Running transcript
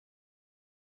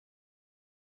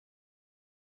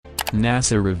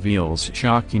NASA reveals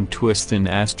shocking twist in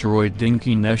Asteroid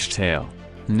Dinkinesh tale.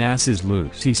 NASA's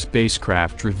Lucy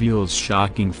spacecraft reveals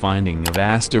shocking finding of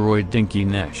Asteroid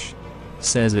Dinkinesh.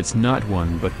 Says it's not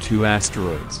one but two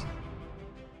asteroids.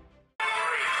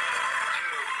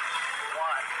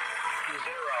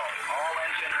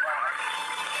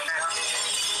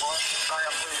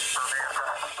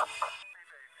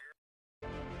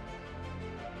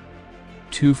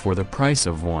 Two for the price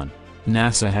of one.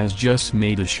 NASA has just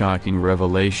made a shocking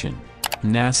revelation.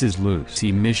 NASA's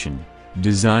Lucy mission,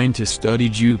 designed to study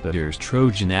Jupiter's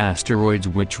Trojan asteroids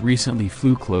which recently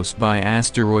flew close by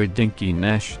Asteroid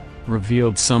Dinkinesh,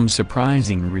 revealed some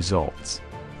surprising results.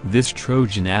 This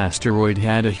Trojan asteroid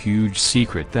had a huge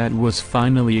secret that was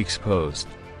finally exposed.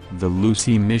 The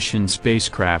Lucy mission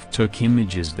spacecraft took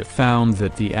images that found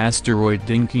that the asteroid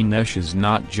Dinkinesh is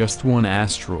not just one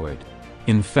asteroid.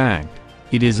 In fact,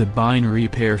 it is a binary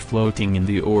pair floating in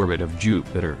the orbit of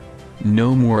Jupiter.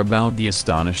 Know more about the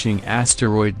astonishing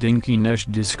asteroid Dinkinesh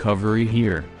discovery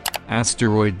here.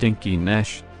 Asteroid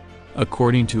Dinkinesh.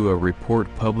 According to a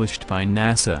report published by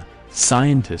NASA,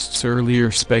 scientists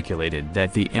earlier speculated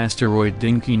that the asteroid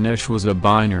Dinkinesh was a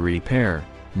binary pair.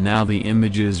 Now the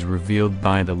images revealed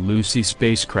by the Lucy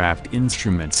spacecraft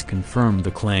instruments confirm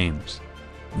the claims.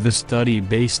 The study,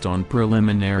 based on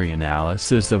preliminary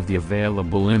analysis of the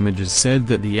available images, said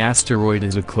that the asteroid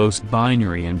is a close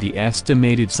binary and the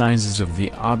estimated sizes of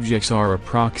the objects are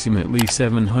approximately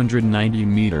 790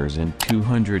 meters and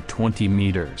 220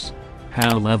 meters.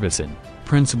 Hal Levison,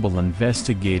 principal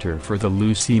investigator for the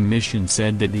Lucy mission,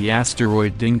 said that the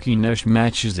asteroid Dinkinesh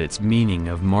matches its meaning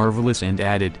of marvelous and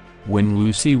added, "When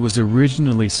Lucy was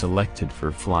originally selected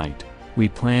for flight, we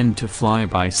planned to fly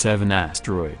by 7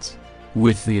 asteroids.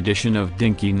 With the addition of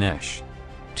Dinkinesh,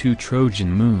 2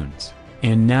 Trojan moons,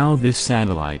 and now this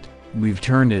satellite, we've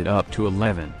turned it up to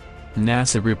 11.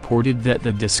 NASA reported that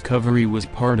the discovery was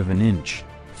part of an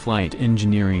in-flight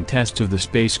engineering test of the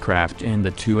spacecraft, and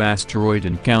the 2 asteroid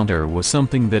encounter was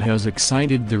something that has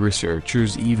excited the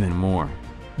researchers even more.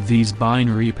 These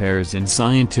binary pairs in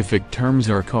scientific terms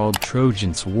are called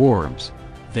Trojan swarms.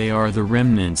 They are the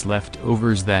remnants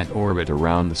leftovers that orbit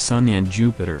around the Sun and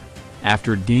Jupiter.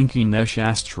 After Dinkinesh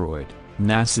asteroid,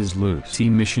 NASA's Lucy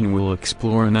mission will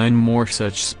explore 9 more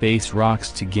such space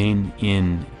rocks to gain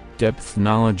in-depth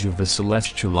knowledge of the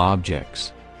celestial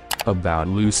objects. About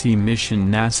Lucy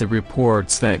mission, NASA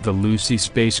reports that the Lucy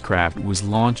spacecraft was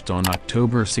launched on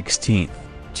October 16,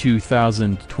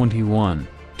 2021,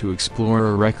 to explore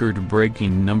a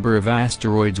record-breaking number of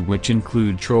asteroids, which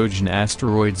include Trojan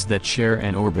asteroids that share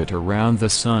an orbit around the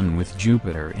Sun with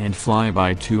Jupiter and fly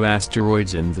by 2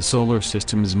 asteroids in the Solar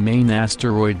System's main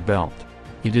asteroid belt.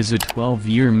 It is a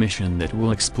 12-year mission that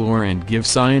will explore and give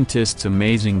scientists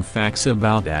amazing facts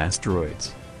about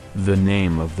asteroids. The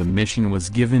name of the mission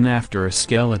was given after a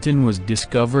skeleton was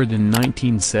discovered in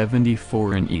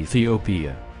 1974 in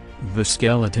Ethiopia. The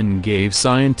skeleton gave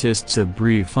scientists a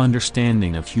brief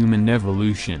understanding of human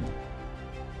evolution.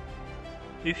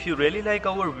 If you really like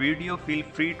our video, feel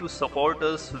free to support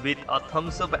us with a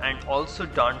thumbs up, and also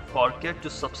don't forget to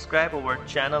subscribe our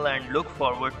channel and look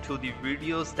forward to the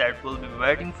videos that will be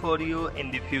waiting for you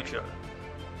in the future.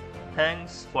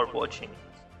 Thanks for watching.